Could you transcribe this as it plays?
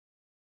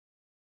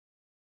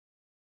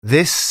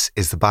This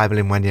is the Bible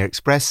in 1 Year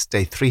Express,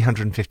 day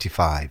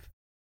 355.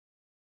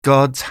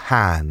 God's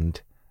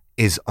hand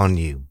is on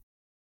you.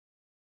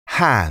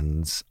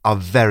 Hands are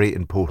very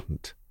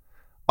important.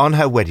 On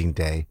her wedding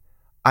day,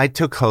 I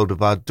took hold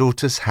of our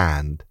daughter's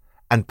hand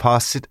and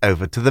passed it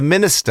over to the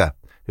minister,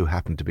 who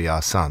happened to be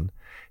our son.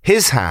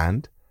 His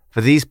hand, for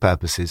these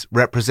purposes,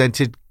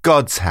 represented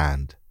God's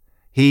hand.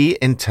 He,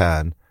 in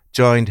turn,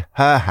 joined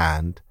her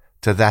hand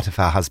to that of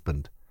her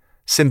husband.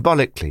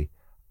 Symbolically,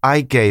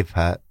 I gave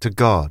her to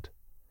God,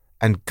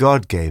 and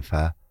God gave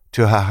her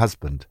to her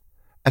husband.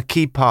 A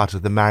key part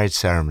of the marriage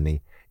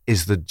ceremony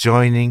is the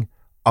joining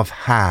of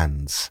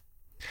hands.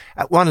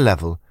 At one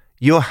level,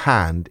 your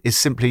hand is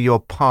simply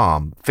your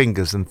palm,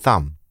 fingers and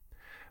thumb.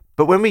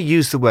 But when we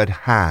use the word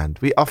hand,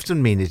 we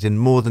often mean it in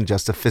more than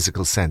just a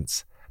physical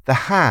sense.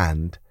 The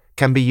hand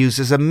can be used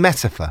as a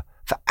metaphor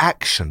for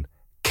action,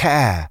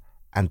 care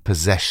and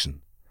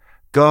possession.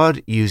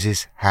 God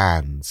uses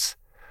hands.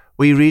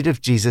 We read of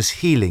Jesus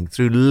healing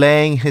through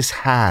laying his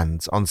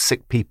hands on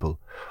sick people,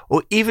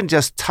 or even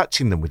just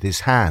touching them with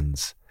his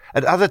hands.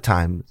 At other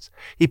times,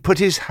 he put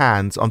his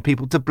hands on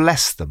people to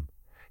bless them.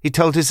 He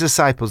told his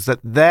disciples that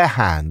their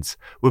hands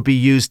would be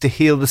used to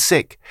heal the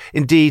sick.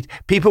 Indeed,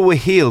 people were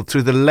healed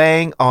through the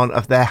laying on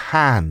of their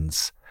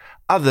hands.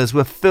 Others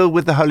were filled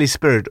with the Holy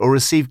Spirit or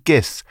received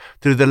gifts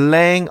through the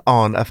laying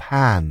on of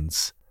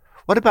hands.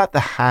 What about the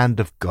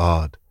hand of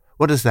God?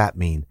 What does that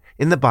mean?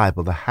 In the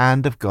Bible, the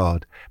hand of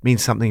God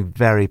means something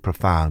very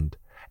profound.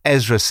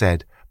 Ezra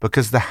said,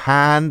 "Because the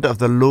hand of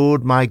the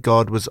Lord my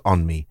God was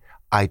on me,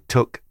 I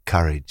took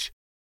courage."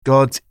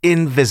 God's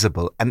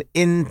invisible and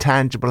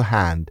intangible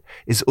hand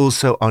is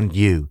also on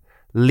you,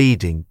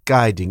 leading,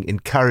 guiding,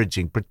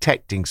 encouraging,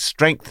 protecting,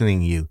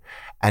 strengthening you,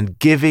 and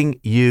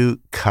giving you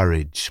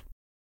courage.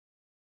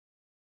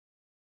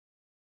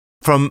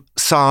 From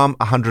Psalm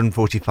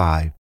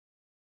 145.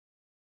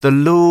 The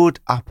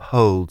Lord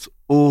upholds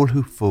all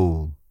who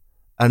fall,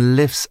 and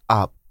lifts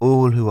up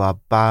all who are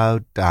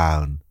bowed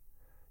down.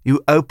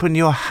 You open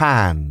your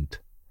hand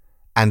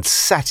and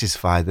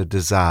satisfy the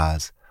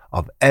desires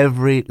of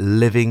every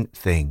living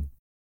thing.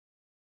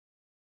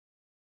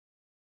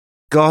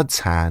 God's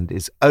hand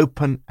is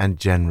open and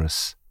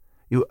generous.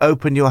 You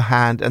open your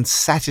hand and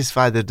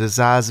satisfy the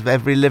desires of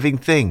every living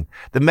thing.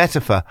 The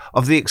metaphor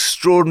of the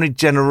extraordinary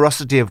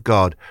generosity of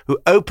God, who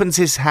opens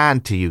his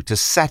hand to you to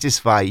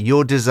satisfy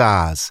your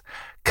desires,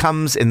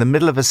 comes in the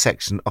middle of a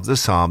section of the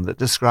psalm that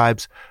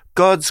describes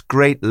God's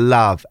great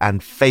love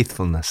and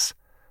faithfulness.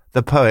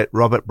 The poet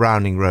Robert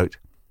Browning wrote,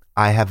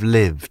 "I have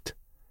lived,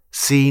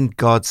 seen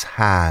God's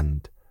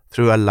hand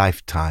through a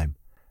lifetime,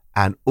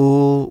 and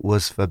all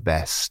was for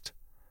best."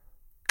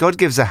 God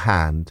gives a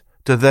hand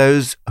to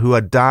those who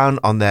are down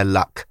on their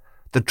luck.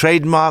 The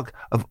trademark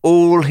of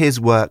all his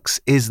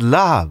works is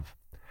love.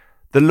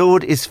 The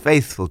Lord is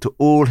faithful to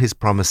all his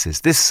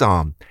promises. This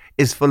psalm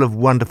is full of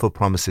wonderful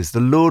promises. The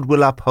Lord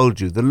will uphold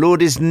you. The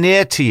Lord is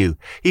near to you.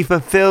 He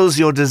fulfills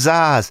your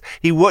desires.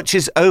 He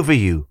watches over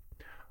you.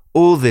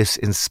 All this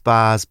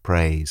inspires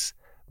praise.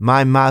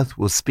 My mouth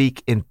will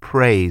speak in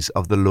praise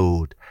of the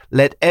Lord.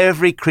 Let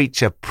every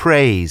creature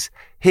praise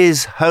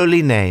his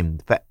holy name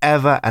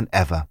forever and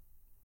ever.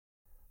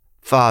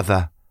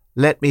 Father,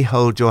 let me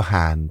hold your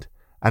hand,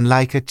 and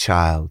like a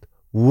child,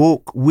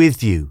 walk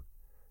with you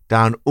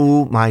down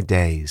all my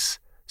days,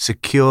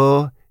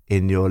 secure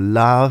in your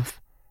love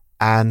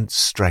and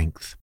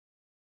strength.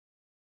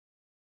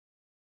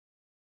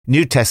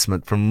 New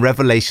Testament from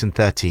Revelation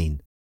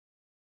 13.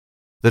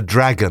 The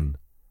dragon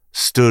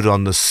stood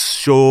on the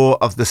shore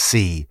of the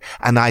sea,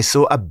 and I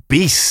saw a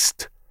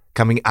beast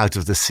coming out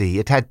of the sea.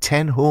 It had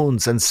 10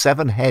 horns and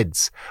 7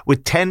 heads,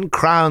 with 10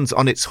 crowns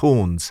on its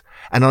horns,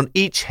 and on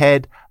each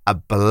head a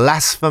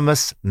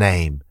blasphemous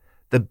name.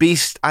 The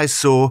beast I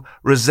saw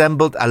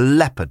resembled a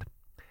leopard,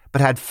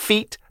 but had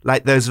feet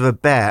like those of a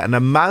bear and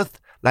a mouth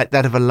like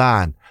that of a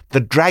lion. The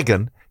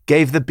dragon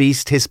gave the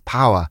beast his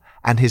power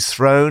and his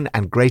throne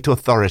and great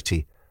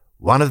authority.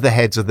 One of the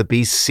heads of the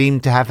beast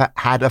seemed to have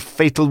had a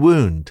fatal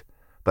wound,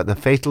 but the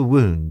fatal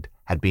wound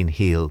had been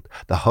healed.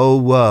 The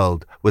whole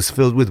world was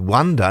filled with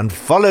wonder and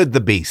followed the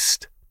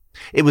beast.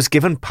 It was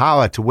given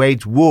power to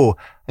wage war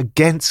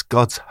against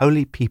God's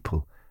holy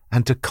people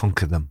and to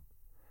conquer them.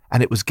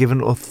 And it was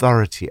given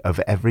authority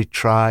over every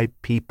tribe,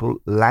 people,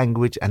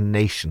 language, and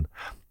nation.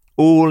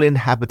 All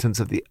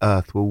inhabitants of the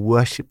earth will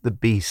worship the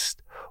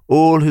beast,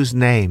 all whose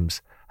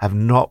names have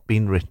not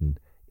been written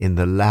in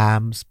the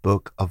Lamb's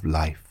book of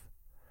life.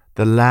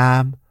 The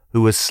Lamb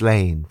who was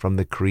slain from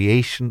the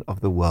creation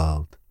of the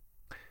world.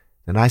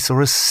 Then I saw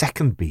a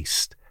second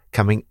beast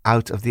coming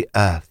out of the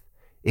earth.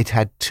 It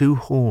had 2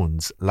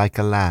 horns like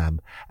a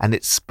lamb, and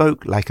it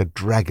spoke like a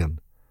dragon.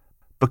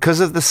 Because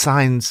of the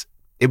signs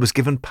it was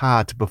given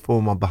power to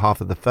perform on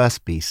behalf of the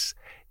first beast,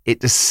 it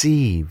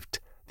deceived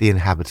the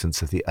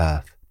inhabitants of the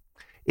earth.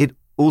 It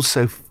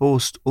also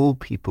forced all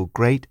people,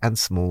 great and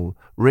small,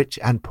 rich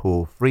and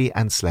poor, free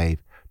and slave,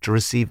 to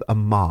receive a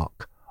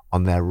mark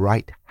on their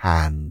right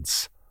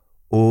hands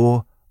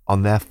or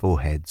on their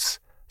foreheads,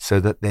 so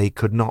that they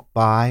could not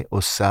buy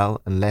or sell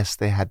unless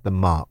they had the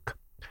mark.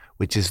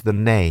 which is the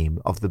name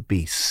of the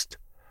beast,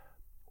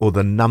 or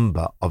the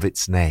number of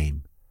its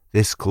name.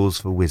 This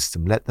calls for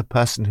wisdom. Let the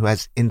person who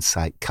has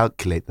insight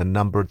calculate the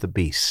number of the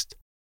beast,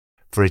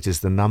 for it is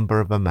the number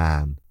of a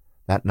man.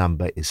 That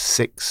number is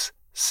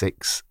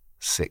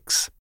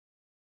 666.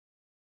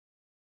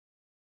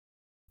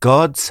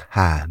 God's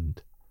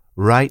hand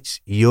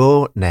writes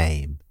your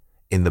name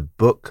in the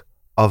book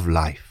of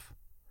life.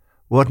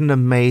 What an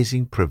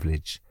amazing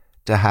privilege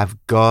to have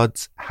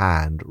God's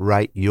hand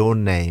write your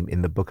name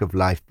in the book of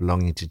life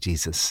belonging to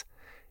Jesus.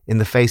 In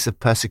the face of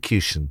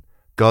persecution,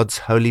 God's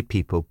holy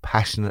people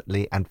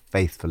passionately and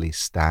faithfully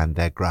stand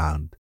their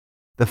ground.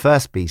 The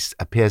first beast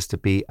appears to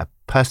be a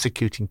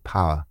persecuting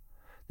power.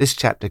 This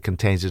chapter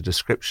contains a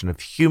description of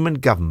human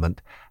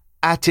government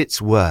at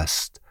its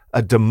worst,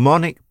 a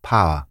demonic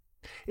power.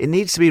 It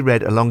needs to be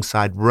read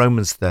alongside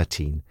Romans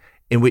 13,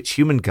 in which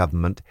human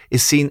government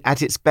is seen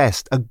at its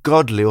best, a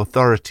godly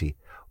authority.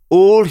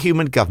 All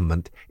human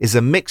government is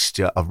a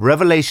mixture of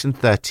Revelation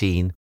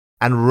 13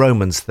 and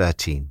Romans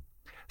 13.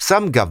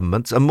 Some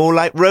governments are more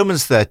like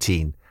Romans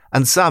 13,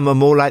 and some are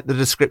more like the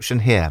description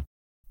here.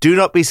 Do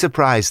not be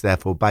surprised,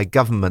 therefore, by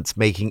governments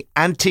making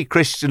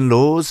anti-Christian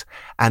laws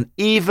and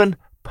even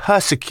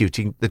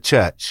persecuting the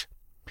church.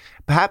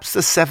 Perhaps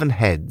the 7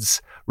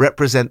 heads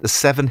represent the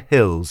 7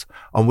 hills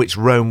on which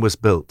Rome was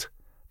built.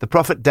 The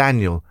prophet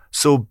Daniel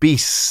saw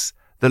beasts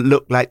that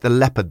looked like the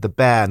leopard, the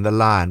bear, and the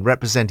lion,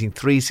 representing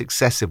 3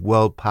 successive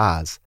world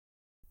powers.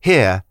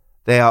 Here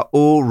they are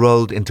all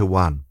rolled into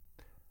one.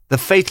 The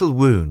fatal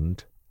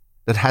wound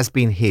that has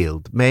been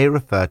healed may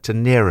refer to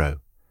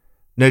Nero,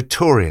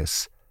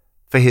 notorious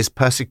for his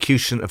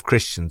persecution of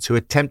Christians who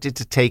attempted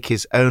to take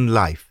his own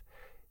life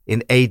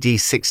in AD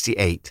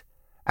 68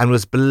 and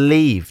was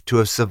believed to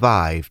have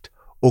survived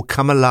or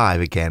come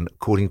alive again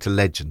according to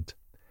legend.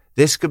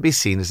 This could be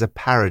seen as a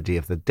parody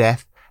of the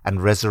death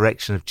and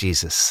resurrection of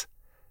Jesus.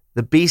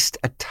 The beast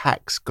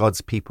attacks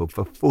God's people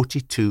for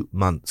 42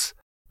 months,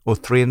 or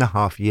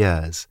 3.5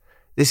 years.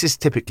 This is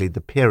typically the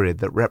period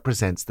that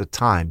represents the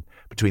time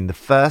between the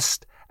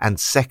first and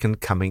second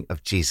coming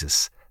of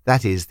Jesus.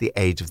 That is the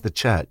age of the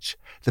church.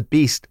 The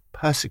beast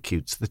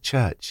persecutes the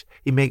church.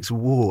 He makes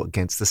war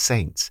against the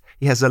saints.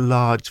 He has a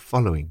large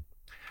following.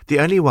 The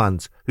only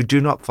ones who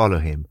do not follow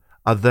him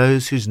are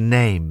those whose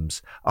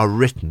names are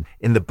written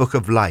in the book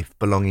of life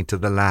belonging to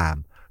the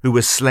Lamb, who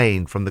was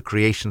slain from the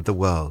creation of the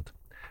world.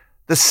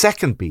 The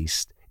second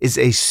beast is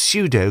a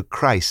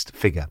pseudo-Christ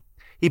figure.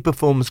 He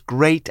performs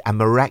great and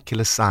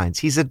miraculous signs.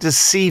 He's a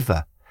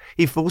deceiver.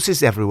 He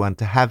forces everyone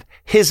to have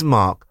his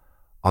mark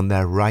on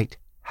their right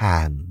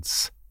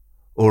hands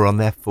or on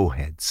their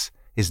foreheads.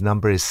 His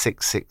number is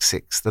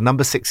 666. The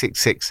number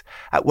 666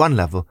 at one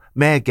level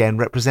may again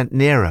represent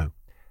Nero,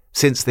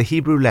 since the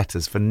Hebrew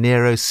letters for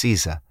Nero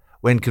Caesar,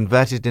 when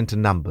converted into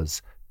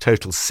numbers,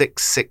 total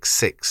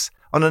 666.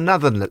 On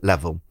another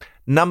level,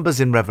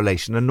 numbers in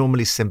Revelation are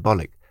normally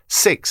symbolic.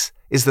 6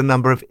 is the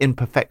number of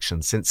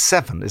imperfection, since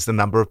 7 is the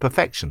number of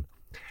perfection.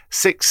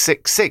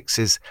 666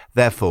 is,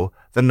 therefore,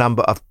 the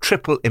number of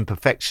triple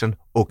imperfection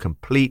or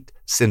complete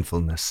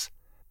sinfulness.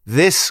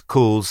 This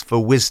calls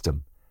for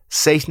wisdom.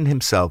 Satan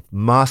himself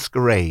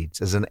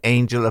masquerades as an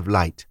angel of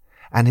light,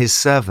 and his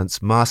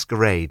servants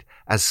masquerade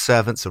as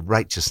servants of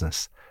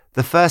righteousness.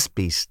 The first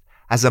beast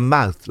has a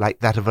mouth like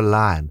that of a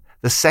lion.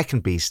 The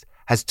second beast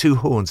has 2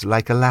 horns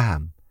like a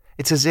lamb.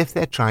 It's as if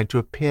they're trying to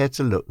appear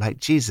to look like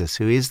Jesus,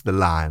 who is the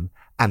lion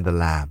and the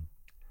lamb.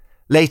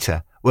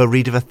 Later, we'll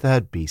read of a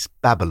third beast,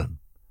 Babylon.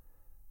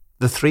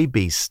 The 3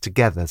 beasts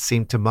together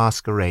seem to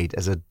masquerade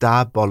as a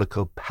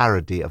diabolical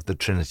parody of the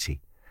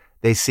Trinity.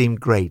 They seem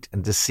great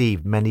and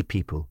deceive many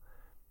people.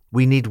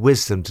 We need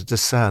wisdom to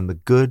discern the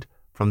good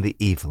from the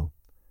evil.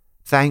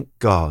 Thank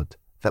God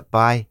that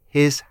by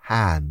his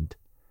hand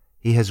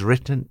he has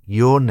written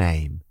your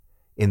name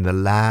in the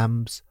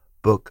Lamb's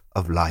book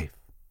of life.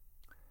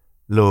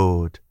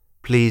 Lord,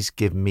 please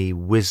give me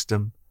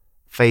wisdom,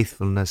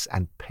 faithfulness,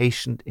 and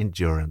patient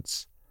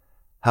endurance.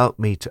 Help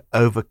me to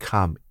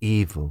overcome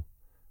evil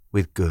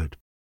with good.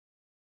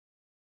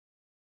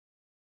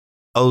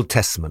 Old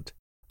Testament,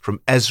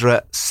 from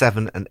Ezra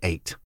 7 and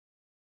 8.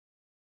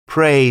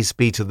 Praise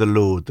be to the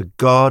Lord, the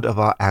God of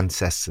our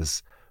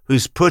ancestors,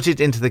 who's put it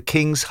into the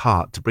king's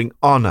heart to bring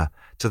honor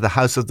to the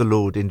house of the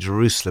Lord in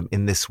Jerusalem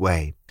in this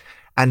way,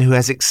 and who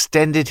has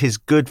extended his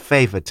good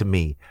favor to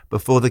me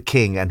before the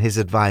king and his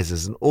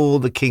advisers and all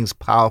the king's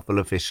powerful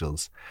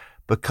officials.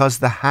 Because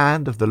the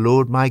hand of the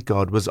Lord my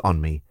God was on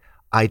me,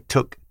 I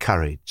took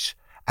courage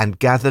and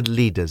gathered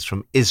leaders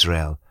from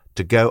Israel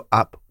to go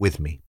up with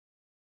me.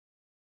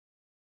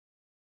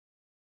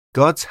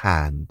 God's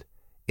hand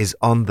is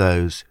on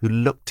those who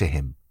look to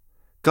him.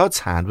 God's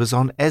hand was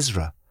on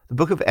Ezra. The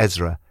book of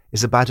Ezra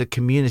is about a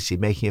community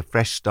making a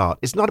fresh start.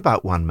 It's not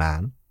about one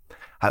man.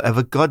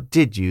 However, God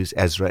did use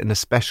Ezra in a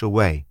special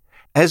way.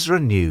 Ezra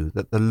knew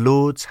that the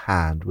Lord's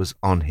hand was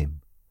on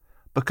him.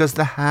 Because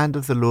the hand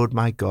of the Lord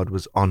my God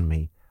was on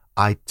me,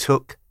 I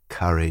took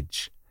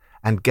courage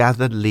and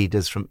gathered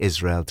leaders from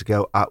Israel to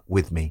go up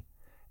with me.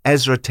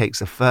 Ezra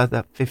takes a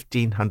further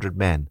 1,500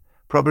 men,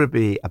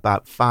 probably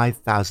about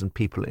 5,000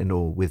 people in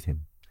all with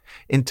him.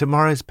 In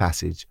tomorrow's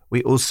passage,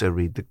 we also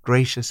read, the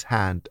gracious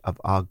hand of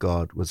our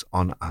God was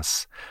on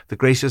us. The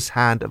gracious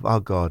hand of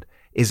our God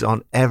is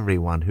on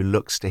everyone who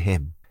looks to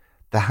him.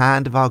 The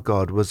hand of our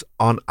God was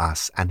on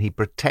us, and he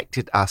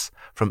protected us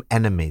from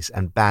enemies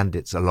and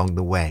bandits along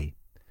the way.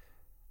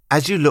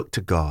 As you look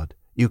to God,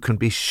 you can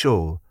be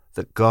sure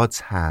that God's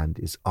hand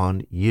is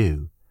on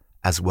you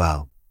as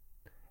well.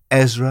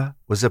 Ezra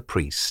was a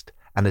priest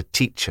and a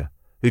teacher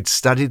who'd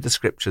studied the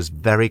scriptures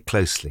very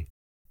closely.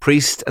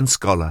 Priest and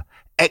scholar,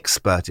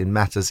 expert in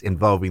matters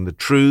involving the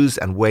truths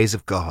and ways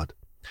of God.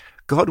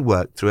 God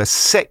worked through a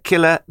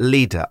secular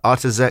leader,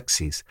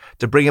 Artaxerxes,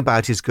 to bring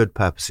about his good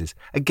purposes.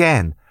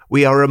 Again,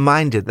 we are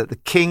reminded that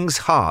the king's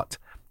heart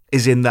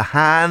is in the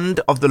hand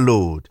of the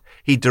Lord.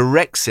 He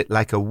directs it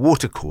like a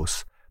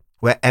watercourse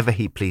wherever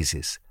he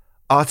pleases.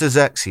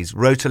 Artaxerxes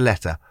wrote a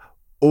letter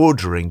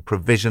ordering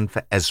provision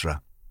for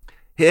Ezra.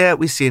 Here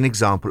we see an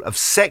example of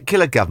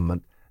secular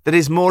government that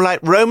is more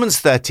like Romans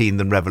 13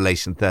 than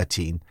Revelation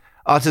 13.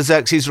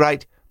 Artaxerxes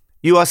writes,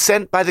 "You are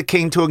sent by the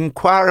king to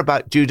inquire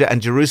about Judah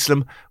and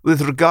Jerusalem with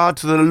regard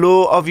to the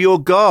law of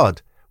your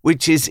God,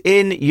 which is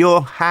in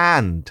your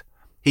hand."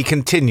 He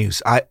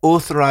continues, "I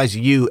authorize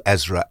you,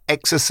 Ezra,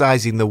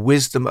 exercising the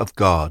wisdom of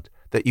God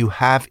that you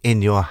have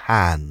in your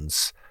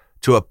hands,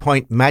 to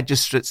appoint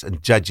magistrates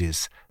and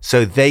judges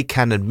so they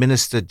can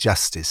administer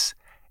justice.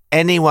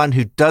 Anyone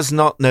who does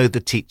not know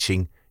the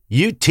teaching,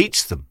 you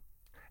teach them."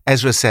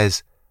 Ezra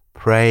says,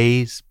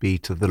 "Praise be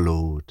to the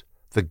Lord,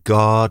 the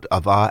God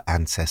of our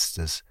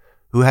ancestors,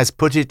 who has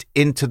put it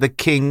into the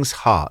king's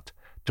heart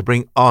to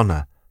bring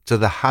honor to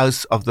the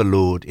house of the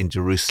Lord in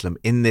Jerusalem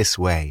in this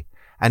way,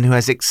 and who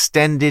has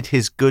extended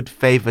his good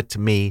favor to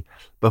me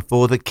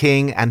before the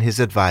king and his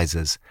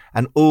advisers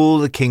and all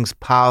the king's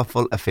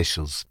powerful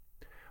officials.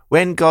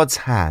 When God's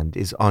hand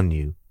is on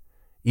you,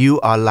 you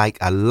are like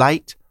a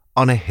light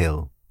on a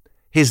hill.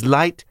 His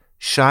light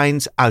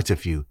shines out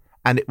of you,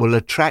 and it will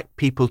attract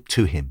people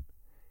to him.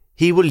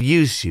 He will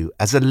use you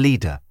as a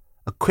leader,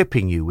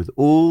 equipping you with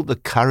all the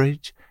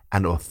courage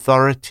and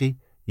authority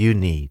you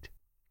need.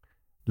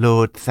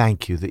 Lord,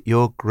 thank you that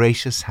your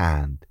gracious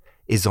hand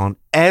is on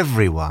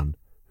everyone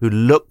who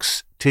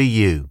looks to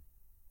you.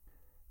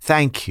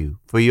 Thank you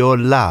for your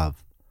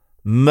love,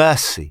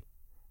 mercy,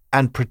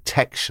 and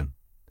protection.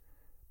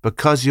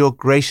 Because your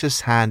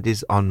gracious hand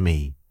is on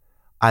me,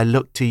 I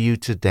look to you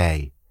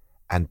today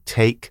and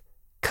take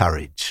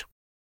courage.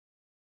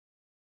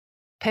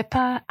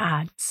 Pippa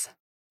adds,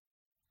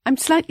 I'm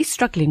slightly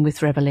struggling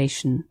with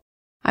Revelation.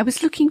 I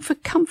was looking for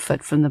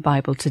comfort from the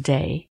Bible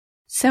today,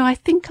 so I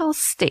think I'll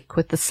stick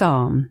with the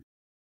Psalm.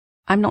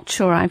 I'm not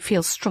sure I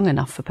feel strong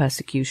enough for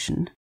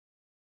persecution.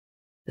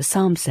 The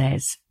Psalm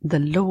says, "The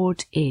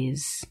Lord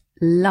is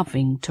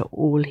loving to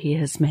all he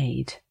has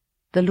made.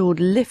 The Lord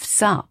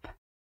lifts up,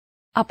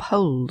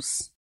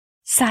 upholds,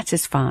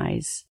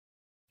 satisfies,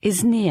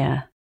 is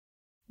near,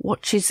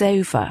 watches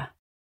over."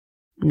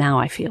 Now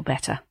I feel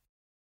better.